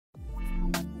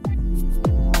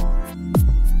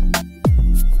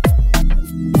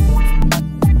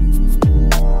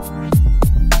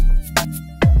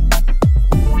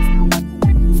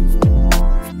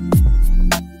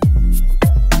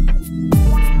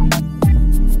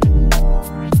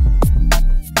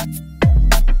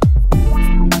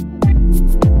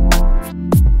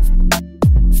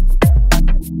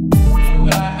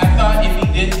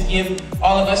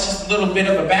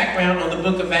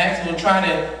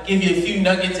to give you a few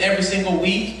nuggets every single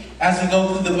week as we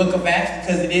go through the book of Acts,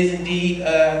 because it is indeed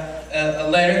a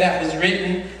letter that was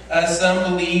written,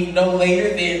 some believe, no later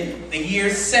than the year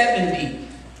 70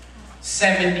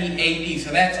 AD.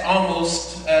 So that's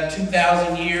almost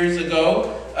 2,000 years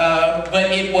ago.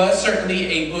 But it was certainly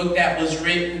a book that was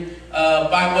written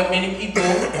by what many people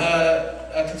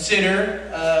consider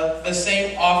the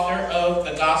same author of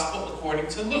the Gospel according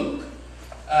to Luke.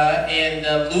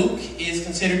 Luke is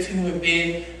considered to have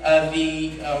been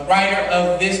the writer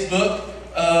of this book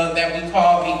that we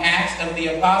call the Acts of the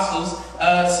Apostles.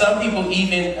 Some people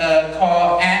even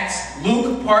call Acts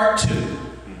Luke Part 2.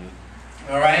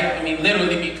 All right? I mean,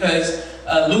 literally, because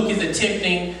Luke is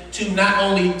attempting to not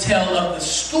only tell of the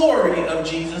story of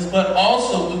Jesus, but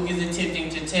also Luke is attempting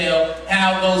to tell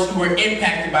how those who were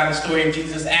impacted by the story of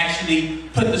Jesus actually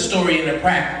put the story into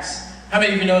practice. How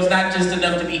many of you know it's not just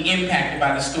enough to be impacted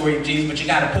by the story of Jesus, but you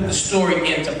got to put the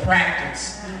story into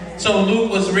practice. So Luke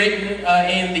was written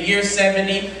in the year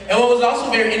 70. And what was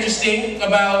also very interesting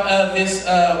about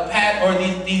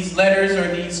these letters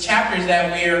or these chapters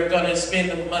that we're going to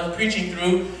spend the month preaching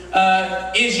through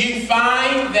is you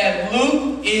find that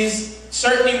Luke is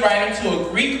certainly writing to a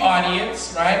Greek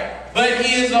audience, right? But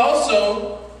he is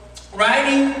also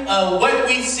writing what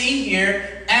we see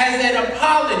here as an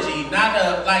apology, not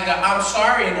like a I'm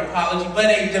sorry an apology, but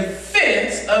a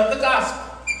defense of the gospel.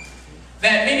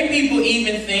 That many people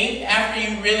even think, after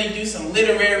you really do some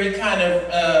literary kind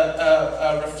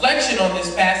of reflection on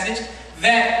this passage,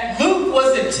 that Luke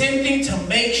was attempting to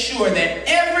make sure that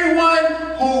everyone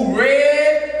who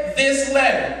read this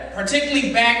letter,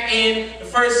 particularly back in the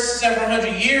first several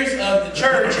hundred years of the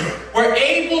church, were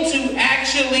able to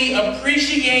actually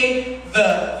appreciate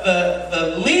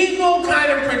the legal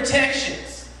kind of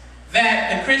protections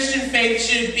that the Christian faith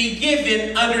should be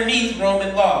given underneath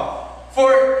Roman law.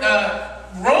 For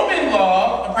Roman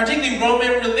law, particularly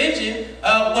Roman religion,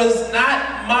 was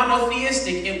not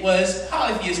monotheistic. It was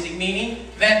polytheistic, meaning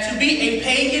that to be a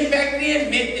pagan back then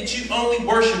meant that you only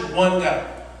worshiped one God.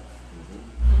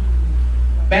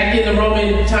 Back in the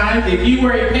Roman times, if you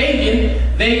were a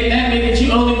pagan, that meant that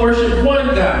you only worshiped one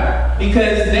God,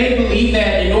 because they believed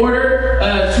that in order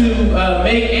to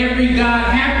make every God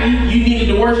happy, you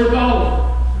needed to worship all of them.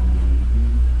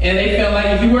 And they felt like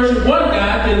if you worship one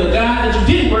God, then the God that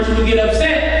you didn't worship would get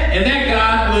upset, and that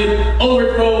God would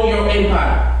overthrow your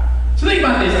empire. So think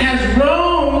about this. As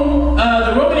Rome,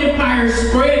 the Roman Empire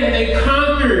spread and they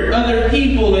conquered other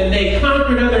people and they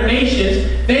conquered other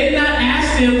nations, they did not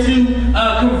ask them to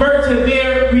convert to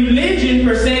their religion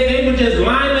per se. They would just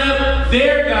line up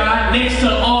their God next to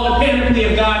all the panoply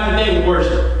of gods that they would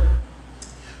worship.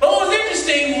 But what was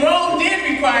interesting, Rome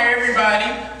did require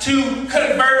everybody to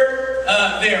convert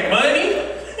their money,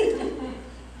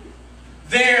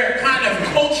 their kind of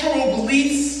cultural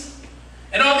beliefs,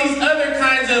 and all these other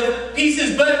kinds of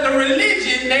pieces. But the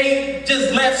religion, they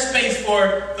just left space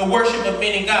for the worship of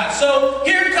many gods. So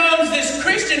here comes this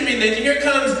Christian religion. Here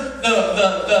comes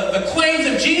the claims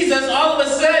of Jesus all of a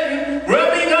sudden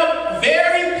rubbing up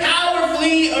very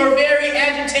powerfully or very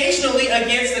agitationally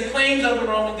against the claims of the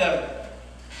Roman government.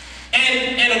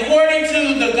 And according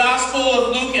to the Gospel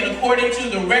of Luke and according to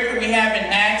the record we have in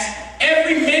Acts,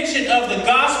 every mention of the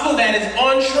gospel that is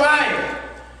on trial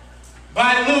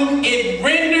by Luke, it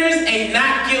renders a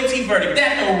not guilty verdict.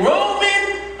 That the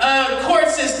Roman court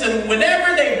system,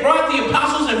 whenever they brought the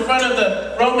apostles in front of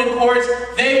the Roman courts,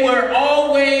 they were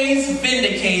always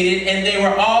vindicated and they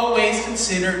were always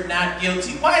considered not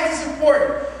guilty. Why is this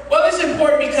important? Well, it's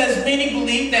important because many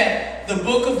believe that the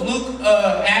book of Luke,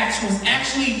 Acts, was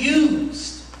actually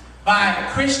used by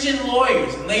Christian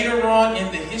lawyers later on in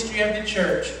the history of the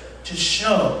church to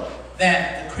show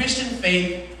that the Christian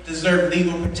faith deserved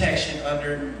legal protection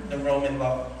under the Roman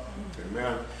law.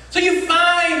 Amen. So you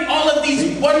find all of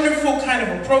these wonderful kind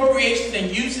of appropriations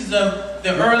and uses of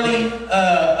the early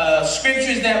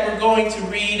scriptures that we're going to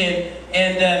read,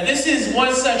 and this is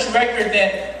one such record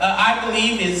that I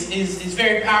believe is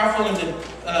very powerful in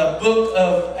the book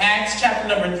of Acts, chapter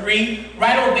number 3,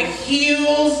 right on the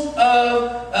heels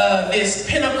of this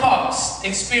Pentecost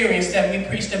experience that we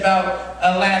preached about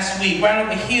last week, right on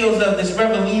the heels of this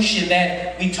revolution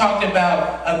that we talked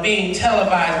about being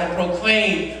televised and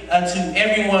proclaimed to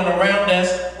everyone around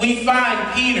us. We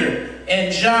find Peter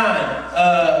and John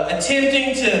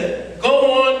attempting to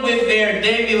go on with their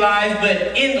daily lives,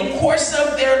 but in the course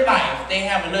of their life, they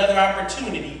have another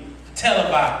opportunity to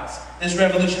televise this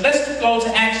revolution. Let's go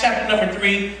to Acts chapter number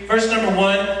 3, verse number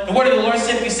 1. The word of the Lord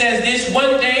simply says this: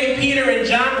 one day Peter and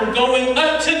John were going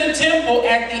up to the temple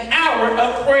at the hour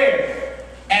of prayer,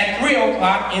 at 3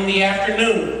 o'clock in the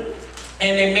afternoon.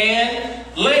 And a man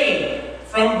lame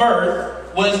from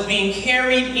birth was being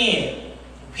carried in.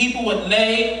 People would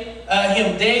lay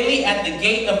him daily at the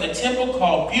gate of the temple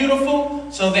called Beautiful,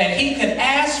 so that he could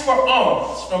ask for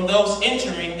alms from those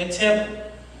entering the temple.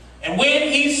 And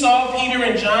when he saw Peter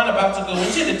and John about to go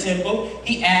into the temple,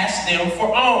 he asked them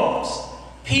for alms.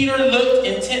 Peter looked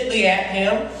intently at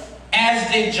him,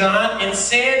 as did John, and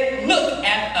said, "Look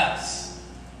at us."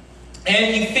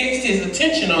 And he fixed his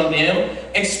attention on them,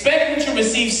 expecting to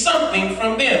receive something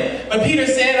from them. But Peter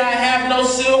said, "I have no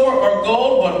silver or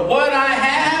gold, but what I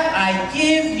have I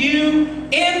give you.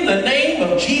 In the name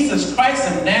of Jesus Christ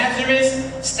of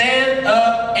Nazareth, stand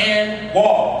up and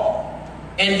walk."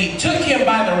 And he took him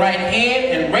by the right hand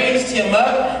and raised him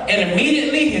up, and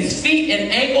immediately his feet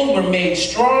and ankles were made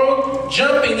strong.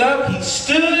 Jumping up, he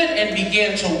stood and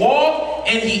began to walk,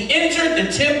 and he entered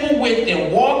the temple with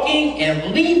them, walking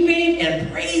and leaping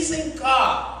and praising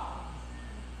God.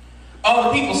 All the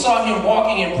people saw him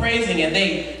walking and praising, and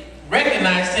they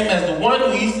recognized him as the one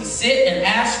who used to sit and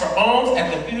ask for alms at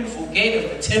the Beautiful gate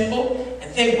of the temple,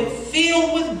 and they were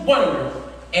filled with wonder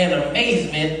and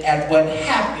amazement at what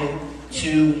happened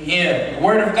to him. The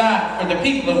word of God for the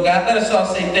people of God. Let us all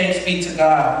say thanks be to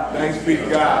God. Thanks be to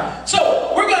God.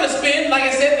 So we're going to spend, like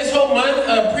I said, this whole month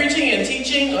preaching and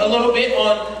teaching a little bit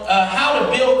on how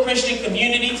to build Christian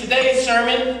community. Today's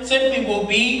sermon simply will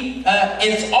be,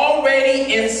 it's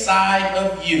already inside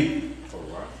of you.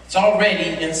 It's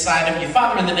already inside of you.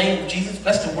 Father, in the name of Jesus,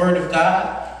 bless the word of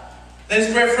God. Let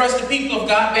us pray for us, the people of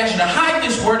God. We ask you to hide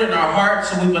this word in our hearts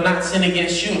so we will not sin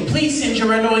against you. And please send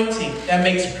your anointing that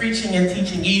makes preaching and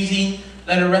teaching easy.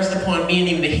 Let it rest upon me and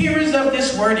even the hearers of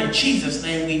this word. In Jesus'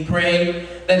 name we pray.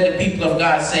 Let the people of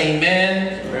God say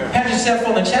amen. Amen. Pat yourself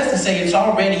on the chest and say, it's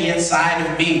already inside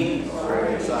of me.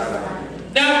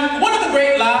 Now, one of the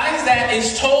great lies that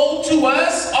is told to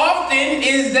us often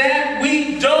is that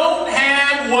we don't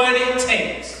have what it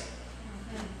takes.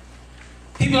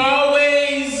 People are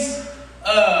always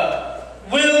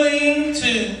willing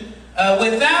to,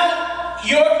 without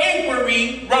your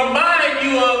inquiry, remind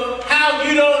you of how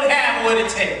you don't have what it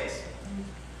takes.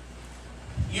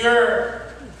 You're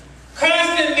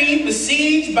constantly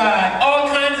besieged by all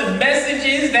kinds of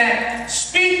messages that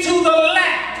speak to the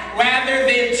lack rather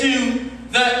than to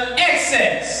the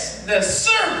excess, the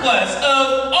surplus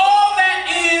of all that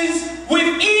is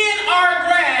within our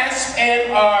grasp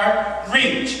and our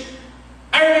reach.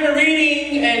 I remember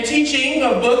reading and teaching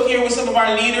a book here with some of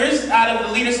our leaders out of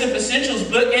the Leadership Essentials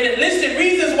book, and it listed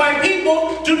reasons why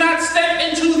people do not step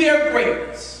into their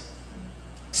greatness,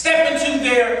 step into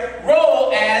their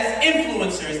role as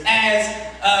influencers, as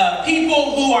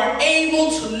people who are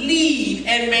able to lead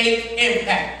and make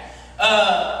impact.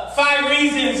 5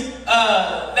 reasons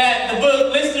that the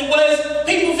book listed was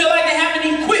people feel like they have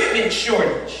an equipment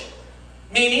shortage,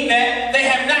 meaning that they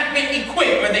have not been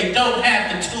equipped or they don't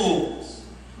have the tools.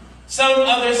 Some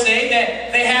others say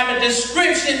that they have a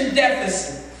description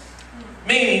deficit,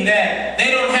 meaning that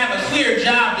they don't have a clear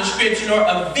job description or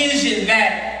a vision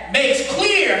that makes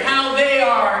clear how they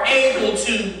are able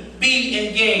to be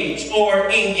engaged or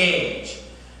engage.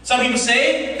 Some people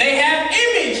say they have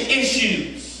image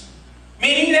issues,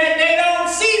 meaning that they don't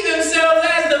see themselves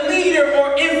as the leader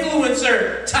or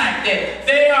influencer type. That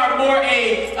they are more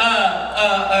a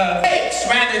takes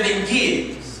rather than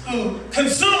gives, who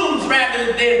consumes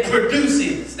rather than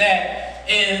produces. That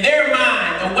in their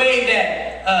mind, the way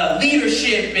that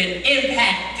leadership and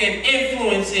impact and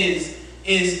influence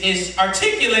is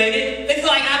articulated, they feel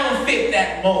like I don't fit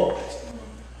that mold.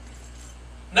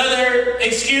 Another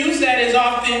excuse that is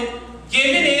often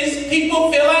given is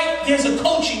people feel like there's a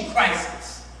coaching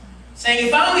crisis, saying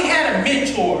if I only had a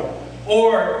mentor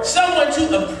or someone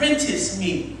to apprentice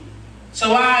me,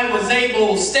 so I was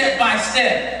able step by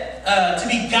step to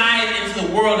be guided into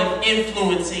the world of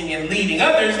influencing and leading.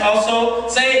 Others also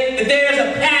say that there's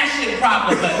a passion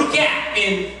problem, a gap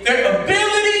in their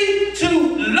ability to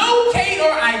locate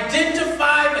or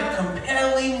identify the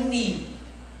compelling need.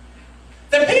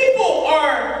 The people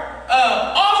are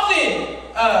often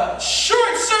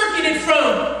short-circuited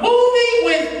from moving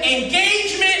with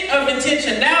engagement of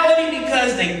intentionality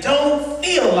because they don't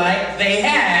feel like they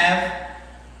have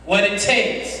what it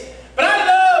takes. But I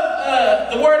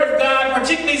love the Word of God,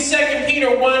 particularly 2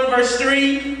 Peter 1 verse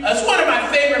 3. It's one of my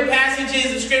favorite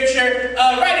passages of Scripture.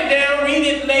 Write it down, read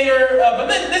it later, but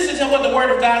listen to what the Word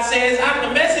of God says. Out of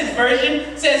the Message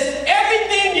version, it says,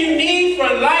 everything you need for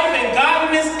life and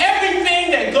godliness,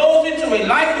 everything that goes into a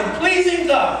life of pleasing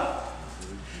God,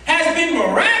 has been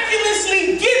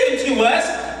miraculously given to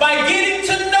us by getting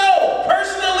to know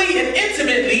personally and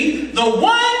intimately the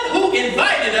one who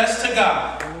invited us to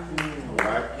God.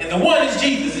 In The one is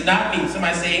Jesus and not me.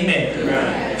 Somebody say amen.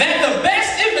 Amen. That the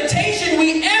best invitation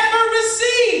we ever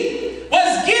received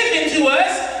was given to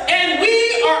us, and we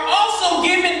are also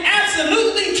given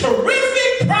absolutely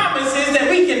terrific promises that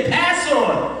we can pass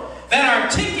on, that are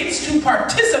tickets to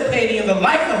participating in the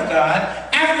life of God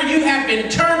after you have been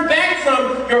turned back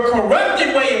from your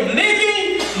corrupted way of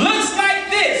living. Looks like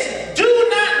this. Do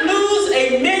not lose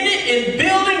a minute in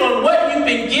building on what you've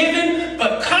been given,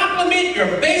 but complement your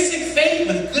basic faith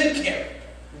with good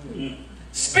character,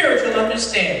 spiritual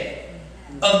understanding,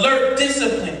 alert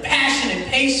discipline, passionate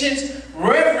patience,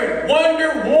 reverent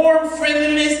wonder, warm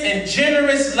friendliness, and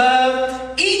generous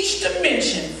love, each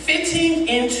dimension fitting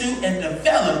into and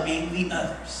developing the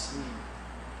others.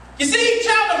 You see,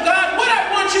 child of God, what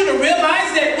I want you to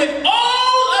realize that with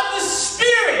all of the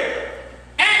Spirit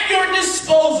at your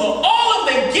disposal, all of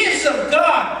the gifts of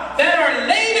God that are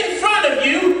laid in front of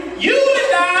you, you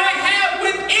and I have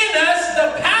within us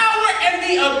the power and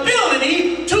the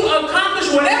ability to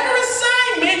accomplish whatever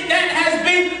assignment that has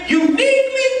been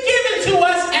uniquely given to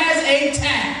us as a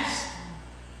task.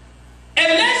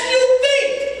 Unless you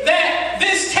think that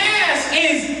this task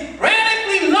is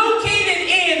radically located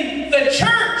in the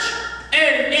church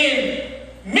and in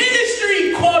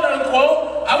ministry, quote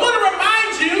unquote, I want to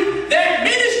remind you that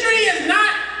ministry is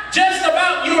not just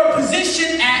about your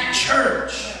position at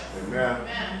church. Amen.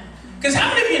 Because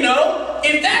how many of you know,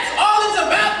 if that's all it's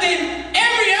about, then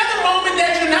every other moment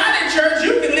that you're not in church,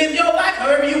 you can live your life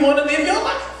however you want to live your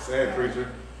life. Say it, preacher.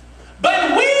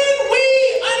 But when we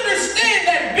understand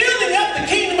that building up the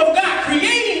kingdom of God,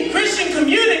 creating Christian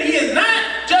community is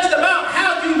not just about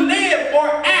how you live or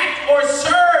act or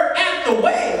serve at the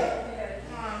way,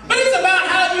 but it's about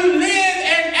how you live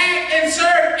and act and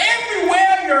serve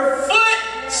everywhere your foot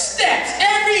steps,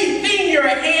 everything your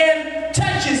hand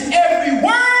touches, every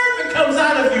word that comes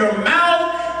out of your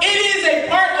mouth. It is a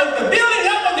part of the building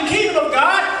up of the kingdom of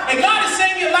God. And God is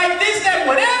saying it like this, that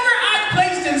whatever I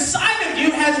placed inside of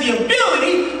you has the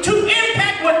ability to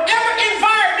impact whatever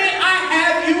environment I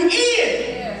have you in.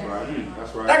 That's right.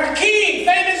 That's right. Dr. King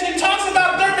famously talks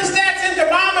about thermostats and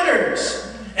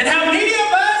thermometers, and how many of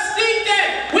us think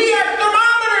that we are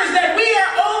thermometers, that we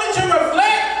are only to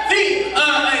reflect the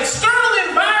external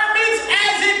environments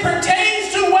as it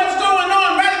pertains to what's going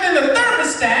on, rather than the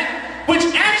thermostat, which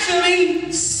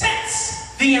actually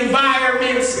sets the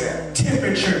environment's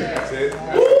temperature. That's it. Ooh,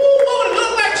 what would it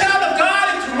look like, child of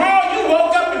God, if tomorrow you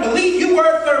woke up and believed you were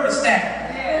a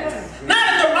thermostat? Not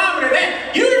a thermometer.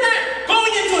 That you're not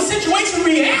going into a situation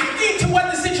reacting to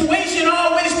what the situation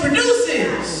always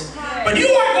produces. But you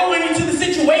are going into the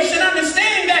situation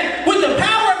understanding that with the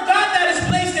power of God that is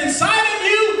placed inside of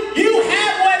you, you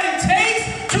have what it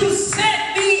takes to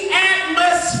set the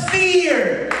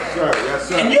atmosphere. Yes, sir. Yes,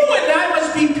 sir. And you and I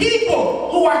must be people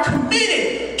who are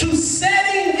committed to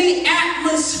setting the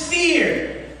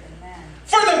atmosphere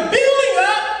for the building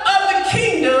up of the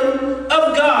kingdom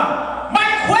of God.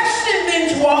 My question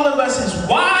then to all of us is,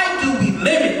 why do we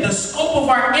limit the scope of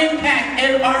our impact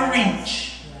and our reach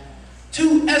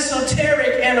to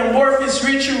esoteric and amorphous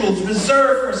rituals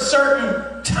reserved for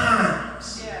certain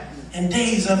times and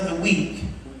days of the week?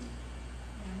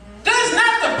 Does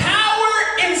not the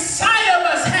power inside of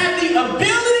us have the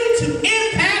ability to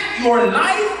impact your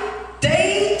life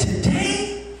day to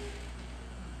day?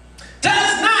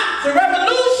 Does not the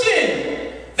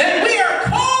revolution that we are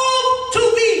called to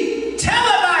be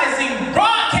televising,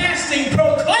 broadcasting,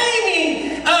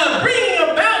 proclaiming, bringing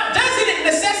about, doesn't it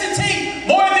necessitate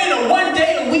more than a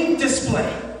one-day-a-week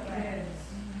display?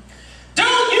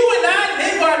 Don't you and I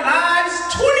live our lives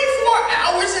 24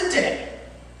 hours a day,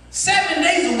 7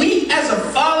 days a week as a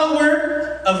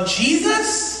follower of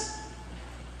Jesus?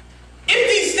 If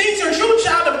these things are true,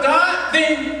 child of God,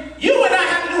 then you and I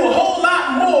have to do a whole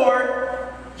lot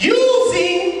more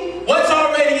using what's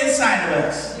already inside of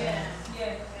us.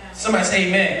 Somebody say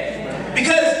amen.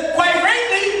 Because, quite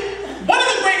frankly, one of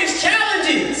the greatest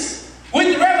challenges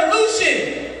with the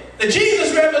revolution, the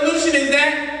Jesus revolution, is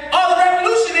that all the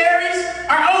revolutionaries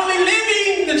are only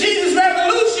living the Jesus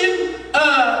revolution,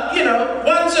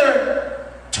 once or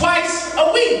twice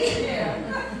a week.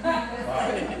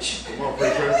 Come on,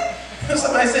 preacher.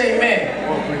 Somebody say amen.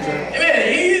 Come on, preacher.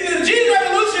 Amen. The Jesus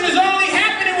revolution is only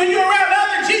happening when you're around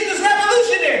other Jesus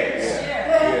revolutionaries.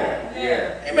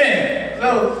 Yeah.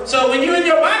 Amen. So when you're in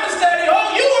your Bible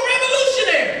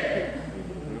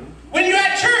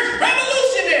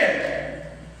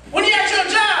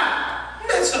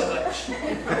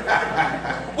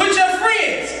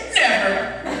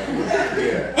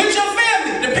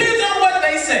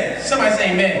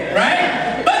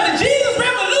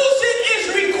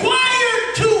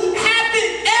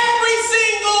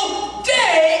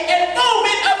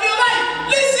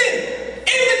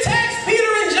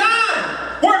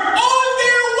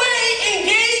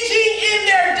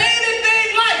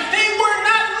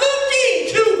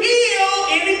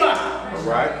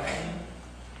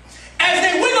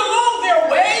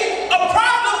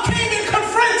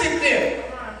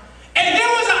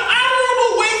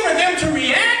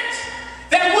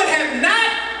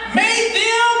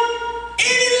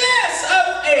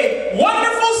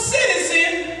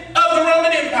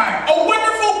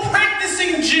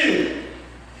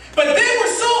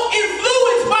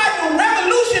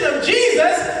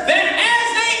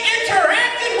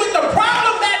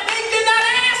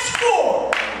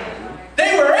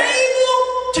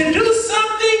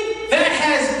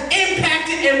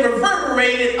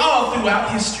tolerated all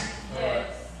throughout history.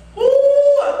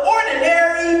 Ooh, an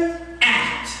ordinary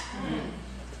act,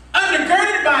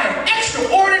 undergirded by an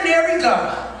extraordinary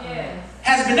God,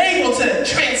 has been able to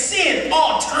transcend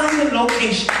all time and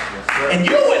location. And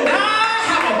you and I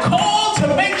have a call to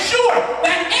make sure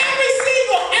that every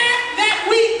single act that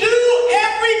we do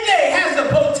every day has the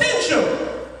potential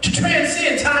to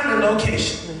transcend time and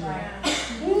location.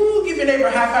 Ooh, give your neighbor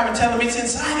a high five and tell him it's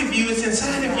inside of you, it's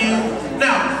inside of you.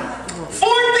 Now, 4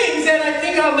 things that I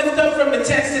think I'll lift up from the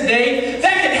text today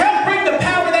that can help bring the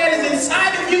power that is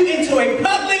inside of you into a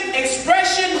public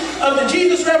expression of the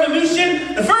Jesus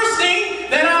Revolution. The first thing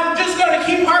that I'm just going to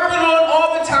keep harping on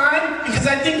all the time, because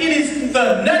I think it is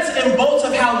the nuts and bolts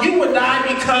of how you and I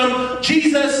become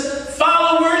Jesus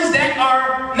followers that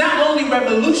are not only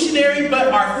revolutionary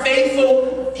but are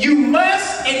faithful. You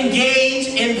must engage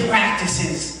in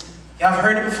practices. Y'all have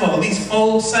heard it before, at least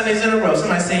 4 Sundays in a row.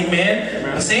 Somebody say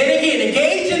amen. I'll say it again.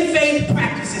 Engage in faith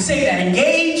practices. Say that.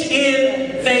 Engage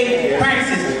in faith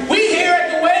practices. We here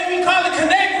at The Way, we call it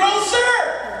Connect, Grow,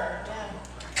 Serve.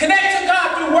 Connect to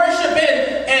God through worship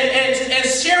and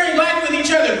sharing life with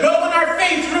each other. Growing our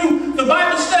faith through the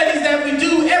Bible studies that we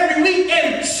do every week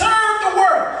and serve the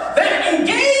world. That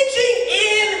engaging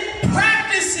in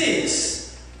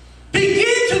practices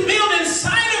begin to build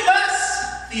inside of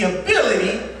us the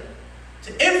ability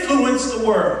to influence the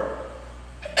world.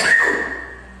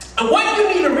 And what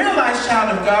you need to realize,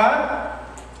 child of God,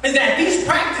 is that these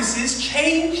practices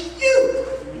change you.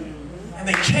 And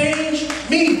they change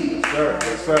me.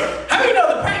 Yes, sir. How do you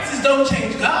know the practices don't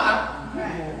change God?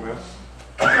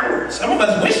 Some of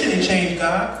us wishing it changed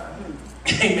God.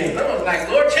 Amen. I was like,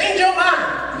 Lord, change your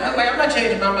mind. I was like, I'm not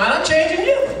changing my mind, I'm changing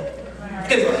you.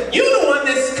 Because you're the one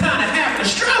that's kind of having to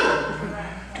struggle.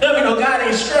 No, you know, God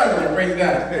ain't struggling, praise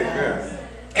God. Amen.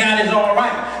 God is all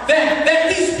right.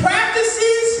 That these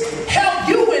practices help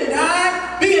you and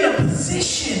I be in a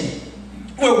position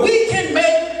where we can make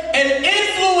an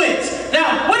influence.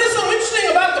 Now, what is so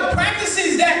interesting about the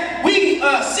practices that we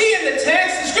see in the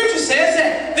text? The scripture says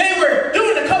that they were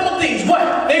doing a couple things.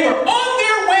 What? They were on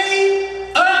their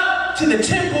way up to the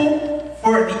temple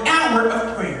for the hour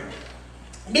of prayer.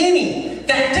 Meaning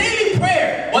that daily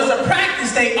prayer was a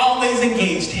practice they always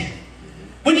engaged in.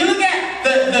 When you look at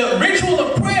the ritual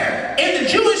of prayer in the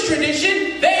Jewish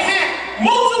tradition, they had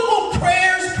multiple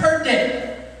prayers per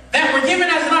day that were given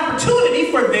as an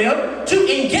opportunity for them to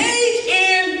engage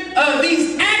in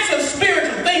these acts of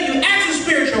spiritual thinking, acts of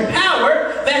spiritual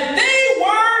power, that they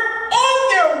were on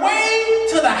their way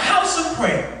to the house of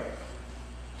prayer.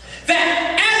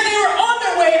 That as they were on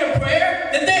their way to prayer,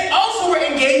 that they also were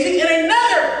engaging in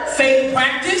another faith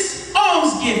practice,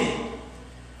 almsgiving.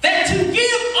 That to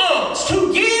give alms,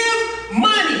 to give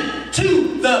money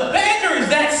to the beggars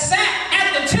that sat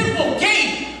at the temple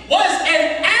gate was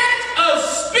an act of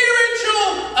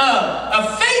spiritual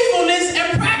faithfulness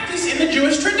and practice in the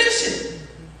Jewish tradition.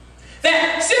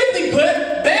 That simply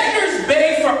put, beggars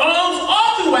beg for alms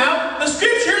all throughout the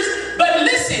scriptures, but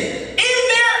listen, in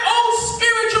their own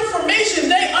spiritual formation,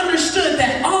 they understood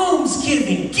that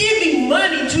almsgiving, giving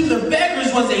money to the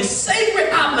beggars was a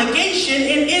sacred obligation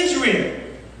in Israel.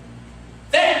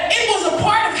 That it was a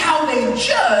part of how they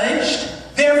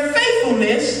judged their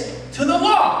faithfulness to the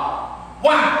law.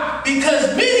 Why?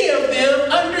 Because many of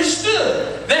them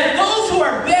understood that those who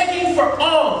are begging for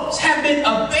alms have been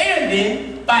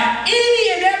abandoned by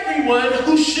any and everyone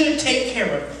who should take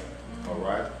care of them. All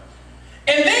right.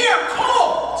 And they are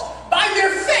called by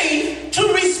their faith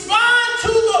to respond to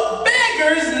the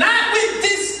beggars not with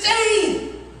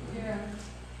disdain,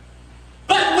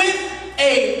 but with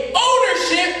a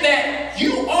ownership that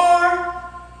you are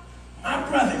my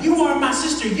brother, you are my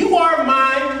sister, you are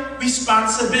my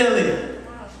responsibility.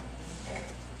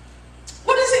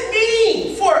 What does it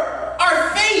mean for our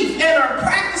faith and our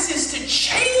practices to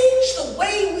change the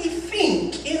way we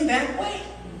think in that way?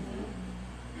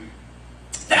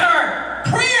 That our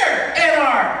prayer and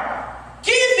our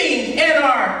giving and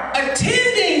our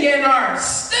attending and our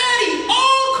study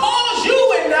all cause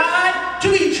you and I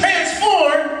to be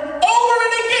transformed over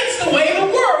and against the way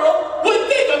the world would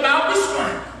think about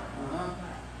responding.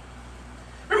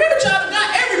 Remember, child of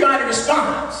God, everybody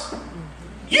responds.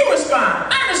 You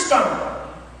respond, I respond.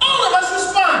 All of us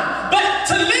respond. But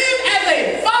to live as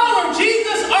a follower of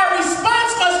Jesus, our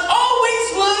response must always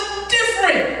look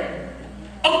different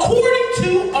according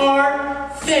to our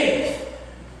faith.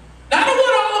 Now, I don't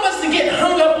want all of us to get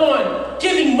hung up on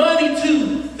giving money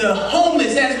to the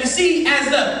homeless, as we see as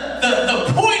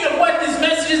the point of what this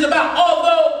message is about,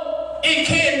 although it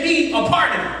can be a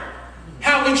part of it,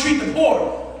 how we treat the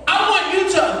poor. I want you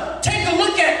to take a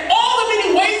look at all the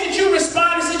many ways that you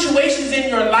respond to situations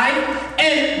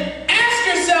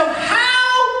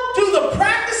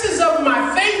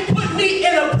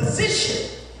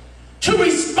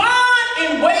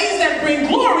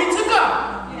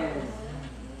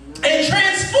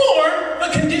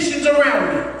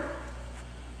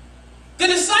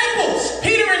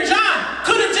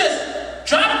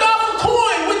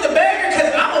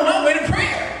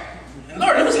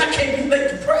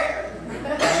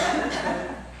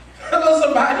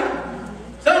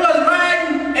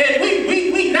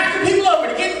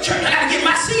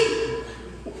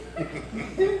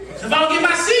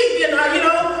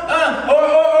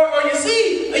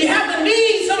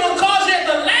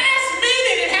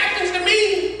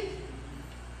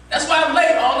That's why I'm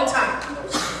late all the time.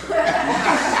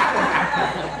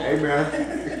 Amen.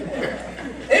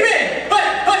 Amen. But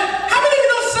how many of you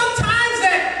know sometimes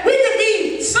that we can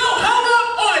be so hung up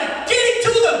on getting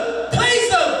to the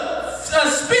place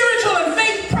of spiritual and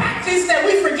faith practice that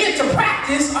we forget to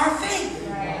practice our faith.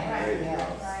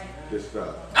 Right. Good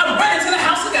stuff. I'm running to the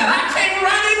house of God. I came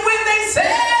running when they said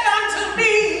unto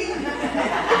me,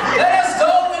 let us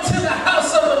go into the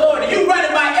house of the Lord. And you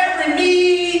running by every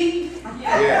need.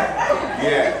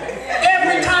 Yeah.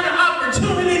 Every kind of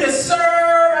opportunity to serve.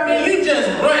 I mean, you just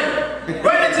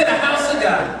running to the house of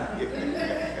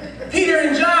God. Peter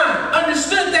and John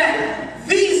understood that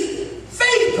these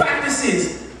faith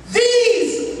practices,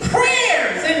 these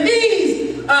prayers, and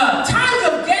these times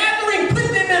of gathering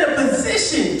put them in a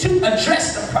position to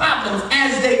address the problems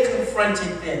as they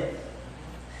confronted them.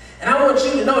 And I want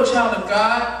you to know, child of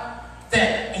God,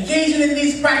 that engaging in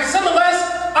these practices, some of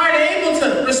us aren't able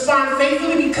to respond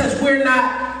faithfully because we're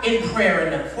not in prayer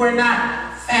enough. We're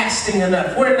not fasting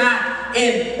enough. We're not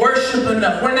in worship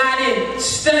enough. We're not in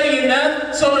study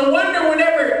enough. So no wonder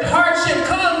whenever hardship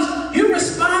comes, you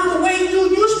respond the way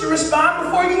you used to respond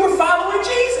before you were following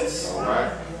Jesus. All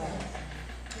right.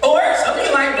 Or some of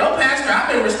you like, no, Pastor,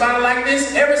 I've been responding like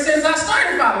this ever since I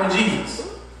started following Jesus.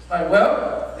 It's like,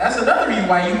 well, that's another reason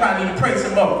why you probably need to pray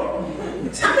some more.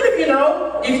 How many of you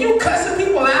know, if you cussing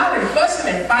people out and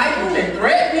fussing and fighting and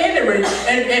threatening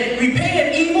and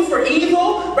repaying evil for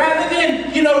evil rather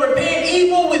than, repaying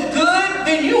evil with good,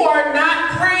 then you are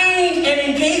not praying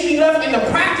and engaging enough in the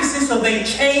practices so they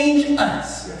change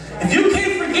us. If you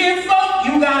can't forgive folk,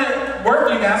 you gotta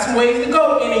work, you got some ways to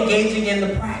go in engaging in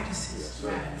the practices.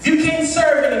 If you can't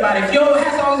serve anybody, if it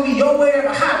has to always be your way or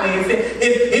the highway,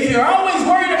 if you're always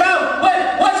worried about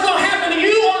what's gonna happen to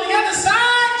you on the other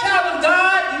side, child of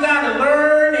God, you gotta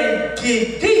learn and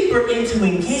get deeper into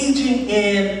engaging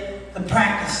in the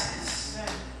practices.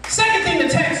 Second thing the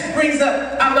text brings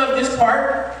up, I love this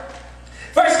part.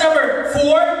 Verse number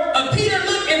 4, Peter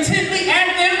looked intently at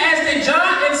them as did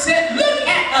John and said, look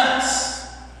at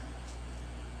us.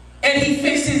 And he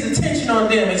fixed his attention on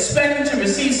them, expecting to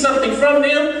receive something from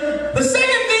them. The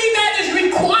second thing that is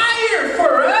required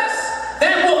for us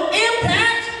that will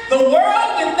impact the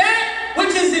world with that which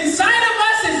is inside of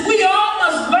us is we all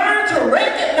must learn to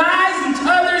recognize each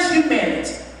other's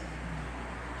humanity.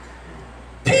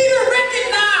 Peter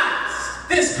recognized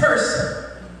this person.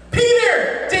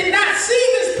 Peter did not see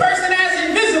this person as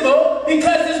invisible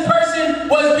because this person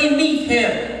was beneath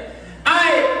him.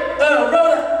 I wrote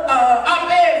an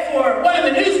op-ed for one of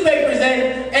the newspapers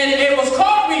and it was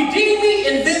called Redeeming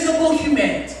Invisible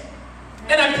Humanity.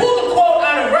 And I pulled a quote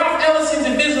out of Ralph Ellison's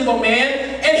Invisible Man,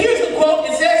 and here's the quote.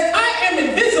 It says, I am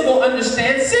invisible,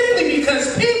 understand, simply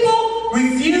because people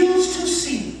refuse to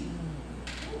see.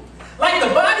 Like the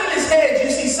bodiless heads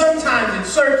you see sometimes in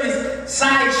circus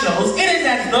sideshows, it is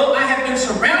as though I have been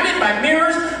surrounded by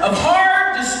mirrors of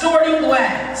hard, distorting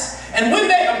glass. And when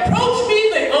they approach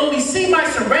me, they only see my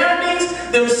surroundings,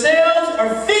 themselves,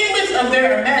 or figments of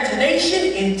their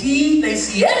imagination. Indeed, they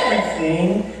see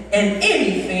everything and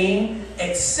anything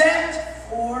except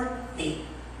for me.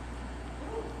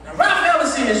 Now, Ralph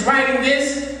Ellison is writing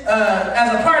this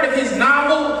as a part of his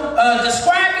novel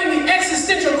describing the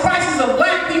existential crisis of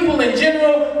black people in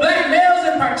general, black males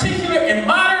in particular, in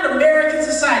modern American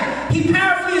society. He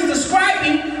powerfully is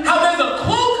describing how there's a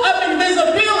cloak of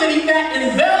invisibility that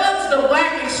envelops the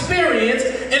black experience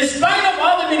in spite of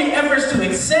all the many efforts to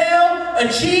excel,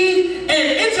 achieve, and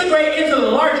integrate into the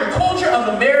larger culture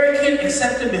of American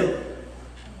acceptability.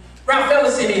 Ralph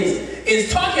Ellison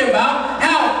is talking about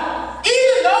how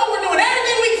even though we're doing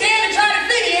everything we can to try to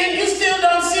fit in, you still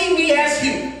don't see me as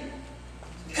human.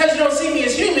 Because you don't see me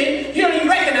as human, you don't even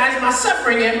recognize my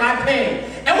suffering and my pain.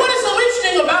 And what is so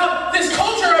interesting about this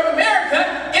culture of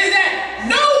America is that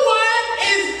no one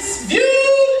is viewed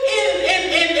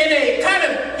in a kind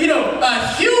of, a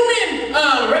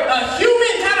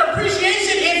human kind of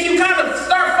appreciation if you kind of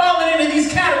start falling into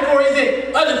these categories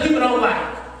that other people don't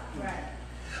like.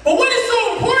 But what is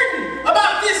so important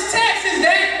about this text is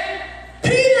that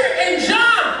Peter and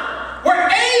John were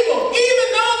able, even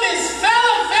though this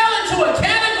fella fell into a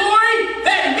category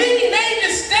that many may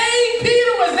disdain,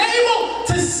 Peter was able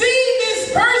to see this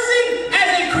person as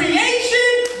a creation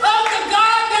of the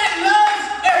God that loves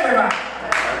everybody.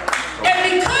 And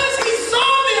because he saw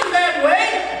them that way,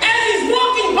 as he's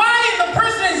walking by and the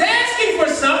person is asking for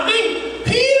something,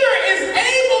 Peter is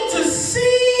able to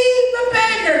see the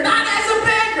beggar, not as a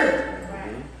beggar,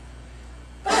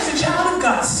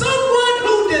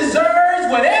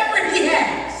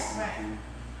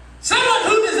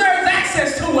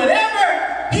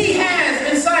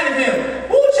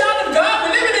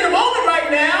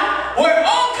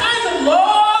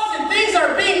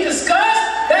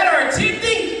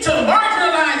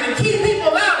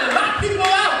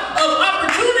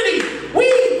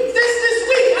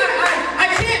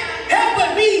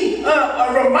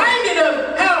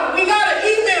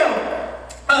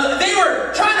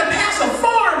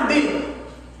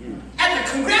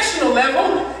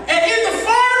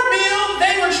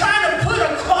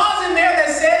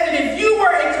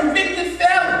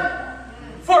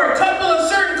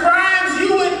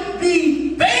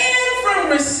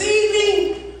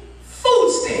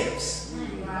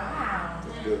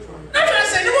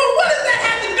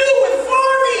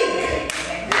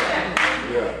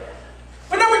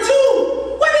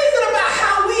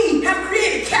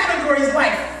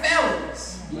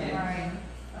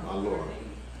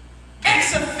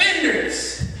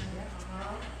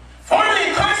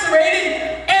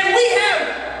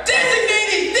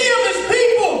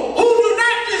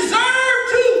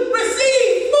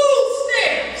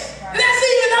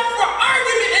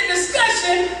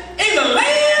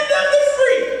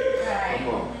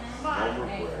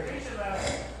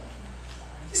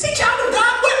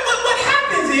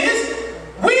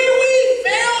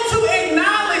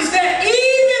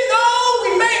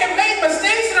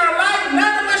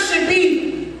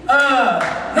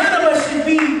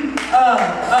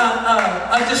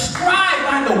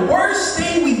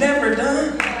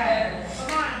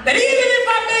 that even if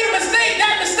I made a mistake,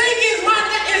 that mistake is not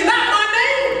my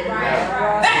name.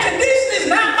 That condition is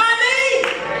not my name.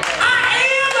 I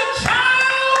am a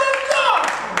child of God.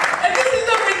 And this is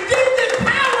the redemptive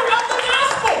power of the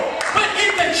gospel. But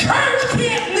if the church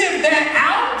can't live that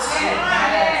out,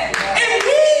 and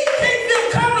we can feel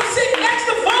comfortable sitting next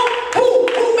to folk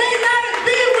who may not have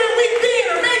been where we've been,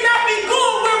 or may not be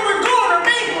going where we're going, or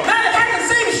may not have had the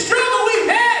same struggle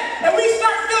we've had, and we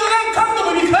start feeling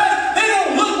uncomfortable because they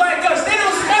don't look like us, they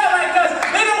don't smell like us,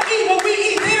 they don't eat what we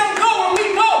eat, they don't go where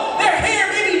we go, their hair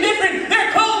may be different,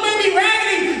 their clothes may be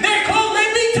raggedy, their clothes may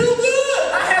be too good.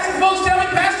 I had some folks tell me,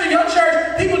 Pastor, your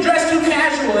church, people dress too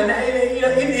casual, and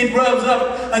it rubs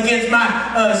up against my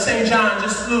St. John,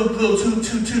 just a little too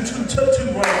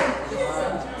wrong.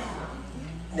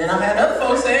 Then I've had other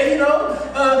folks say,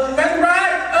 Pastor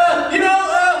Brian, folks,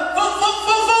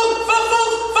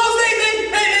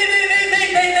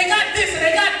 they got this and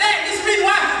they got that. This is the reason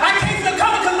why I can't feel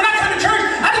comfortable, because when I come to church,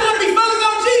 I just want to be focused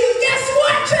on Jesus. Guess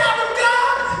what, child of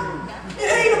God? It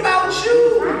ain't about you.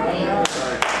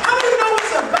 How do you know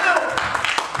it's about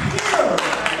Him?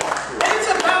 And it's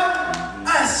about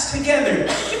us together.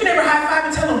 Give your neighbor a high five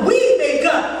and tell them, we make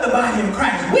up the body of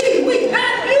Christ. We,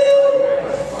 not you.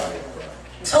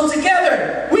 So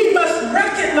together, we must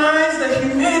recognize the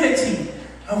humanity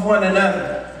of one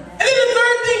another. And then the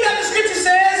third thing that the scripture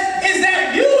says is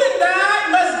that you and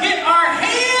I must get our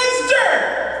hands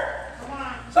dirty.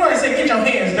 Somebody say, get your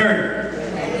hands dirty.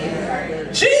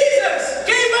 Jesus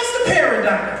gave us the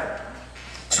paradigm.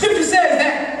 Scripture says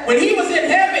that when he was in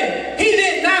heaven, he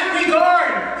did not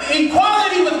regard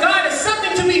equality with God as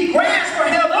something to be grasped or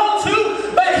held on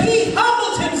to, but he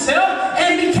humbled himself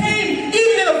and became,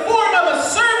 even in the form of a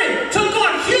servant, took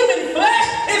on human flesh.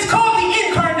 It's called the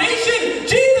incarnation.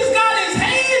 Jesus got his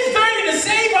hands dirty to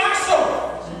save our soul.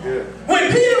 Yeah.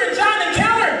 When Peter and John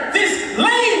encounter this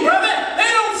lame brother, they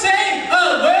don't say,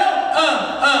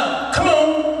 come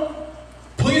on,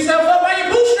 pull yourself up by your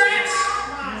bootstraps.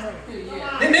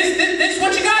 This is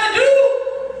what you got to do.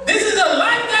 This is a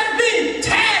life that's been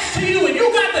tasked to you, and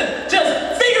you got to just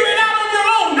figure it out on your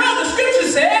own. No, the scripture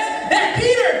says that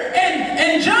Peter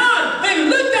and John, they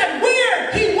looked at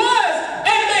where he was,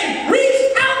 and they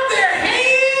reached out their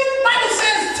hand. The Bible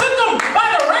says, took him by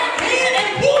the right hand and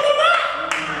pulled him up.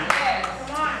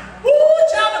 Ooh,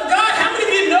 child of God, how many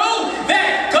of you know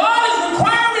that God is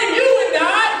requiring you and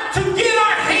I to get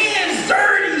our hands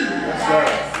dirty? Yes, sir.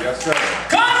 Yes, sir.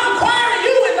 God's requiring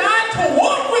you and I to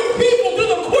walk with people through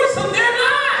the course of their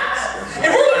lives. If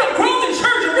we're going to grow the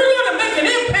church, if we're going to make an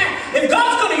impact, if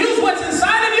God's going to use what's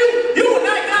inside of you, you and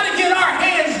I got to get our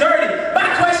hands dirty. My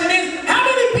question is, how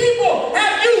many people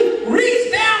have you reached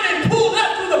down and pulled up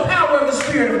through the power of the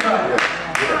Spirit of God?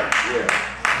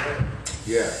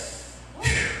 Yeah.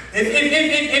 If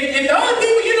the only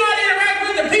people you know how to interact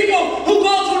with are people who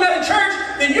go to another church,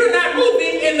 then you're not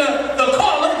moving in the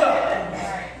call of God.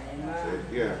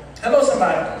 Yeah. Hello,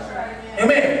 somebody.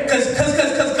 Amen. Because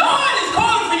God is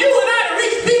calling for you and I to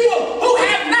reach people who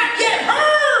have not yet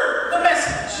heard the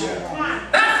message. Yeah.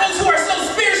 Not folks who are so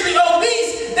spiritually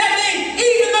obese that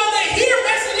even though they hear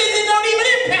messages, it don't even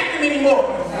impact them anymore.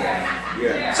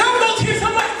 Yeah. Some folks hear so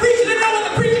much preaching, they know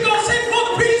what the preacher gonna say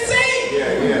before the preacher say.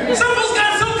 Yeah. Some folks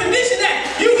got so conditioned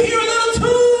that you hear a little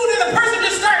tune and the person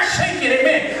just starts shaking.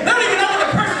 Amen. They don't even know what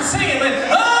the person's saying. Like,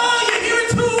 you hear a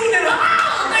tune and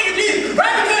thank you, Jesus. Right?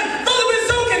 Because folks have been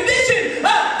so conditioned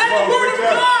that the word of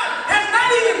God has not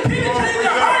even penetrated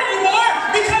their heart anymore,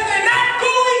 because they're not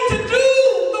going to do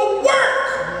the work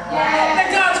that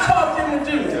God's called them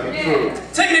to do.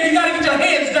 Take it if you got to get your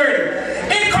hands dirty.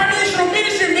 Incarnational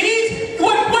ministry means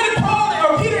what did Paul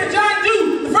or Peter and John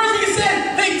do? The first thing he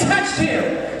said, they touched him.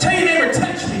 Tell your neighbor,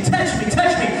 touch me, touch me,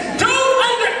 touch me. Don't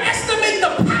underestimate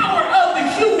the power of the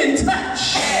human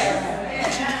touch.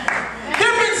 There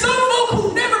have been some folk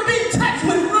who've never been touched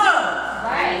with love.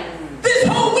 This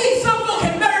whole week, some folk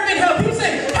have never been helped. People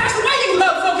say, Pastor, why you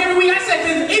love folk every week? I said,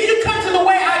 because if you come to the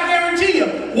way, I guarantee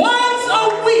you, once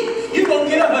a week, you're going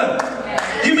to get a hug.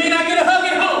 You may not get a hug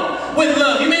at home with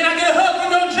love. You may not get a hug on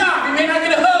your job. You may not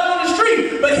get a hug on the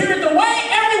street. But here at the way,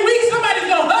 every week, somebody's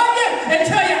going to hug you and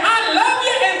tell you, I love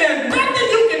you, and there's nothing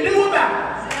you can do about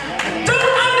it. Don't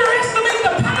underestimate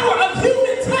the power of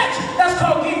human touch. That's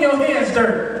called getting your hands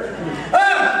dirty.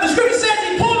 The scripture says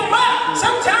he pulled them up.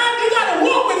 Sometimes you got to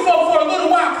walk with folk for a little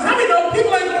while. Because how many know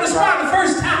people ain't going to respond the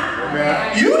first time?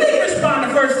 You didn't respond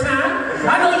the first time.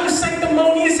 I know you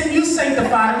sanctimonious and you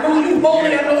sanctified. I know you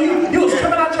holy. I know you was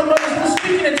coming out your mouth. You was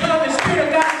speaking in tongues. The Spirit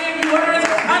of God gave you words.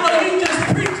 I know you just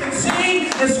preach and sing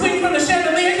and swing from the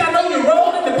chandeliers. I know you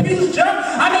roll and the pews jump.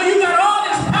 I know you got all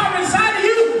this power inside of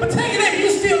you. But take it in, you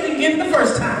still didn't get the the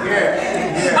first time.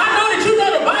 Yeah. I know that you know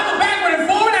the Bible backward and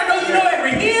forward. I know you know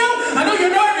every hymn. I know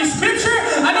you know every scripture.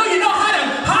 I know you know how to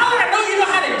holler. I know you know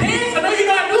how to dance. I know you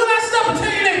know how to do all that stuff. But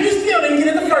tell you that you still didn't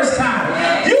get it the first time.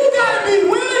 You got to be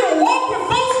willing to walk with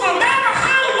folks no matter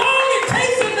how long it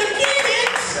takes them to get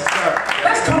it.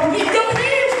 That's called getting your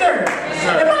hands dirty.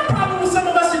 And my problem with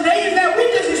some of us today is that we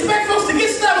just expect folks to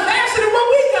get stuff faster than what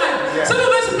we got. Some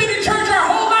of us have been in church our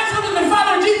whole life. Some of us have been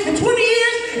following Jesus for 20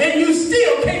 years, and you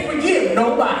still can't forgive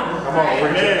nobody. Come on,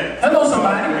 preacher. Hello,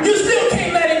 somebody. You still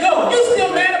can't let it go. You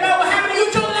still mad about what happened to you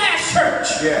at your last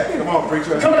church. Yeah, come on,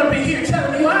 preacher. Coming up in here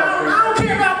telling me, I don't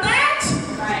care about that.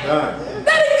 Done.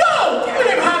 Let it go. You would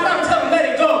never have to tell them let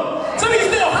it go. Some of you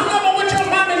still hung up on what your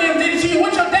mom and them did to you,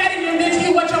 what your daddy and them did to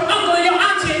you, what your uncle and your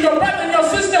auntie and your brother and your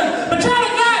sister. But child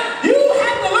of God, you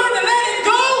have to learn to let it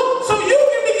go so you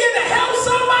can begin to help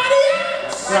somebody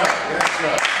else. Right. Yes,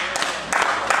 sir.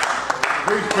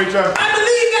 Preach, preacher. I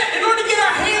believe that in order to get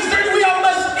our hands dirty, we all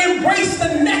must embrace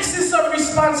the nexus of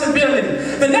responsibility.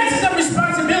 The nexus of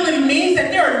responsibility means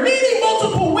that there are many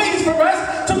multiple ways for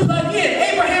us to plug in.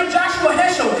 Abraham Joshua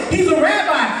Heschel, he's a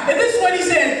rabbi, and this is what he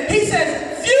says. He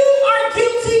says, few are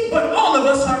guilty, but all of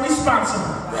us are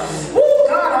responsible. Woo,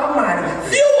 God Almighty.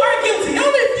 Few are guilty.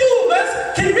 Only a few of us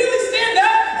can really stand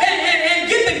up and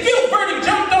get the guilt verdict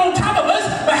jumped on top of us,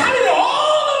 but how many know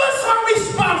all of us are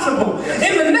responsible?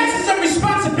 In the nexus of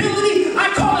responsibility, I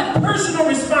call it personal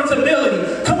responsibility,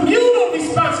 communal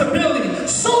responsibility,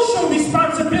 social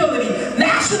responsibility,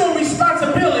 national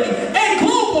responsibility, and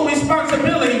global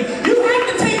responsibility. You have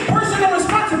to take personal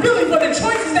responsibility for the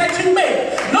choices that you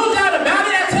make. No doubt about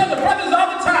it. I tell the brothers all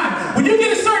the time, when you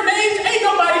get a certain age, ain't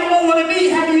nobody gonna want to be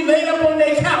having you laid up on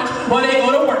their couch while they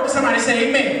go to work. Somebody say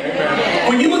amen.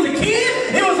 When you was a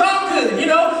kid, it was all good, you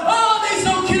know. Oh, they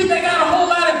so cute, they got a whole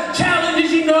lot of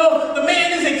challenges, you know. The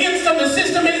man is against them, the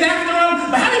system is after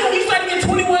them. But how many know you start to get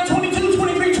 21, 22,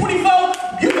 23, 24?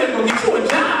 You better go get you a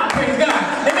job, praise God.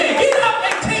 Amen. Get up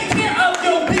and take care of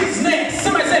your business.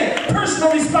 Somebody say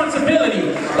personal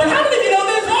responsibility. But how many of you know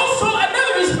there's also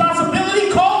another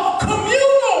responsibility called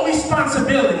communal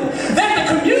responsibility? That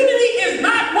the community is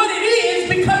not what it is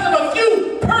because of a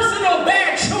few personal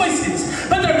bad choices.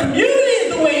 But the community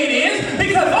is the way it is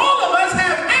because all of us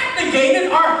have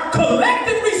abnegated our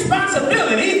collective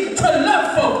responsibility to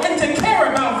love folk and to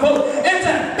care about folk and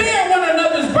to bear one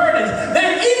another's burdens.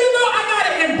 That even though I got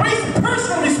to embrace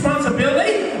personal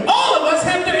responsibility, all of us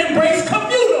have to embrace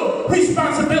communal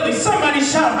responsibility. Somebody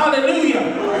shout hallelujah.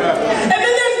 And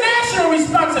then there's national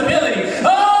responsibility.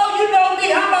 Oh, you know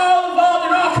me, I'm all involved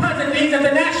in all kinds of things at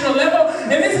the national level.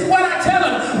 And this is what I tell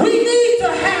them. We need to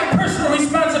have personal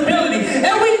responsibility.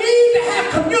 And we need to have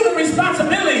communal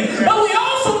responsibility. But we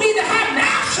also need to have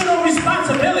national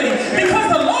responsibility. Because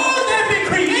the laws that have been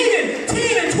created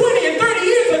 10 and 20 and 30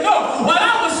 years ago, while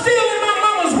I was still in my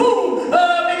mama's womb,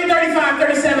 maybe 35,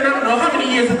 37, I don't know how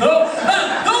many years ago,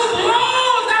 those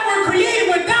laws that were created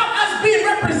without us being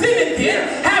represented here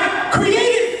have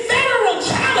created federal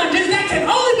challenges that can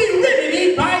only be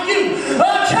remedied by you.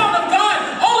 Child of God,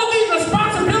 all of these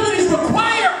responsibilities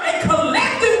require a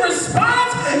collective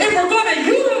response if we're going to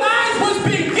utilize what's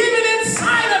been given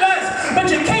inside of us.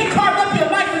 But you can't carve up your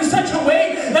life in such a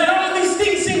way that all of these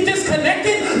things seem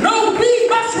disconnected. No, we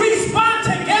must respond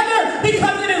together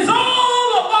because it is all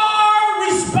of our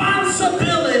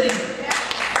responsibility.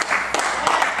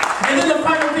 And then the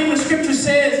final thing the scripture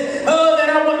says, that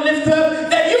I want to lift up,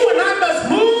 that you and I must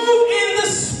move in the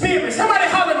spirit. Somebody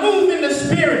holler, move in the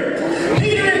spirit.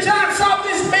 Peter and John saw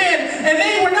this man, and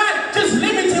they were not just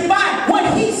limited by what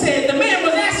he said. The man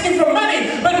was asking for money,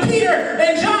 but Peter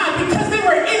and John, because they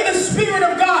were in the spirit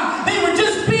of God, they were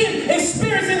just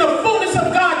experiencing the fullness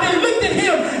of God. They looked at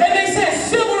him and they said,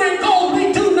 silver and gold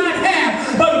we do not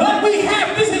have, but what we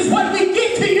have, this is what we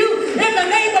give to you. In the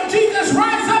name of Jesus,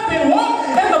 rise up and walk.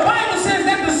 And the Bible says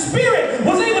that the Spirit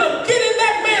was able to get in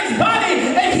that man's body,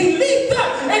 and he leaped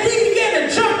up and he began to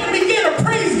jump and began to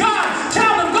praise God.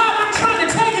 Child of God, I'm trying to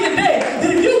tell you today that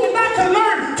if you would like to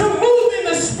learn to move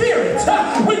in the Spirit,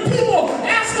 when people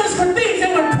ask us for things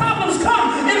and when problems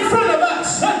come in front of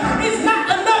us, it's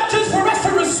not enough just for us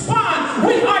to respond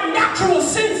with our natural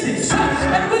senses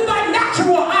and with our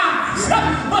natural eyes.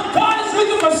 But God is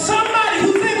looking for somebody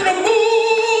who's able to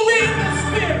move in the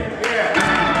Spirit.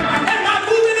 And by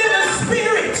moving in the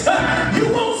Spirit, you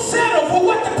won't settle for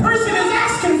what the person is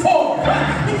asking for.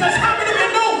 Because how many of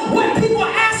you know what people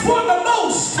ask for the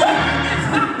most? It's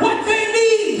not what they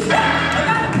need. A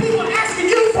lot of people asking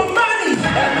you for money,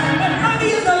 but money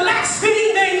is the last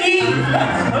thing they need.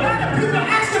 A lot of people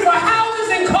asking for houses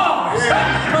and cars,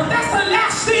 but that's the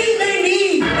last thing they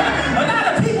need. A lot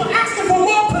of people asking for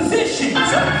more positions,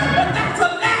 but that's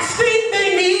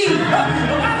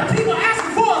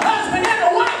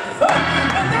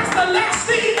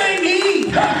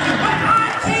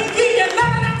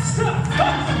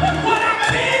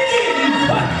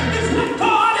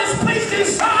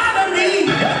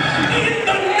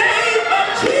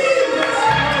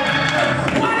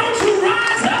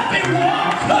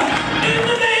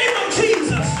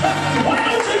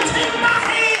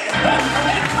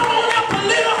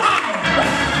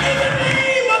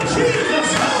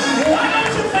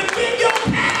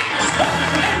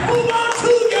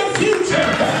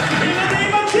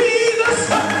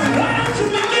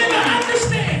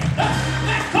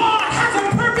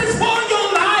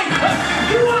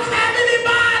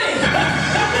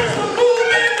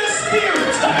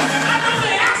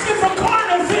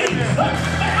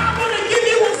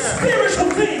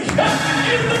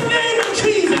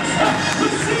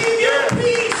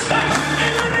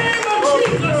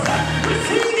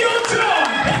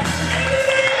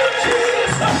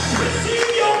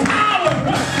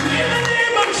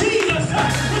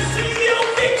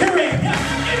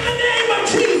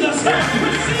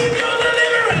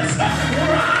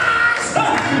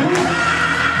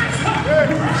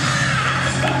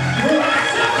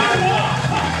rise up and walk.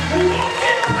 Walk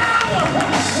in power.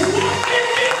 Walk in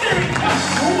victory.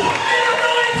 Walk in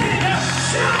anointing.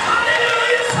 Shout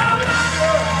hallelujah,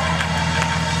 somebody.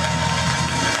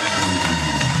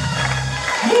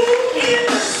 Move in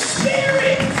the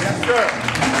Spirit. Yes, sir.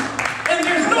 And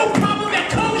there's no problem that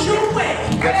comes your way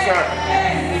Yes,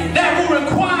 sir. that will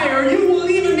require you will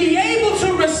even be able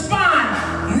to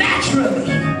respond naturally.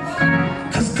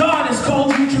 Because God has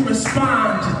called you to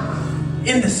respond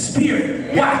in the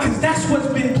Spirit. Why? Because that's what's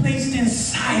been placed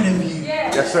inside of you.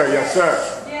 Yes, sir. Yes,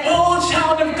 sir. Oh,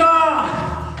 child of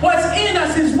God, what's in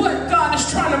us is what God is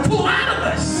trying to pull out of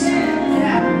us.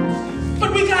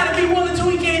 But we got to be willing to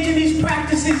engage in these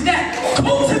practices that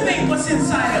cultivate what's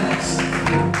inside of us.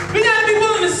 We got to be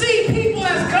willing to see people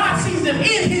as God sees them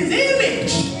in His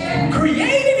image,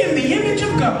 created in the image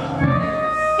of God.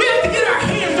 We have to get our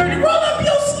hands dirty. Roll up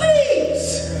your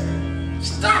sleeves.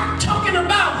 Stop talking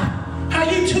about how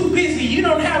you're too busy, you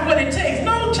don't have what it takes.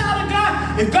 No, child of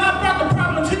God, if God brought the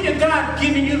problem to you, God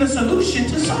giving you the solution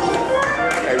to solve it.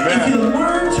 Amen. If you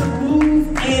learn to move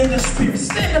in the Spirit,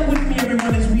 stand up with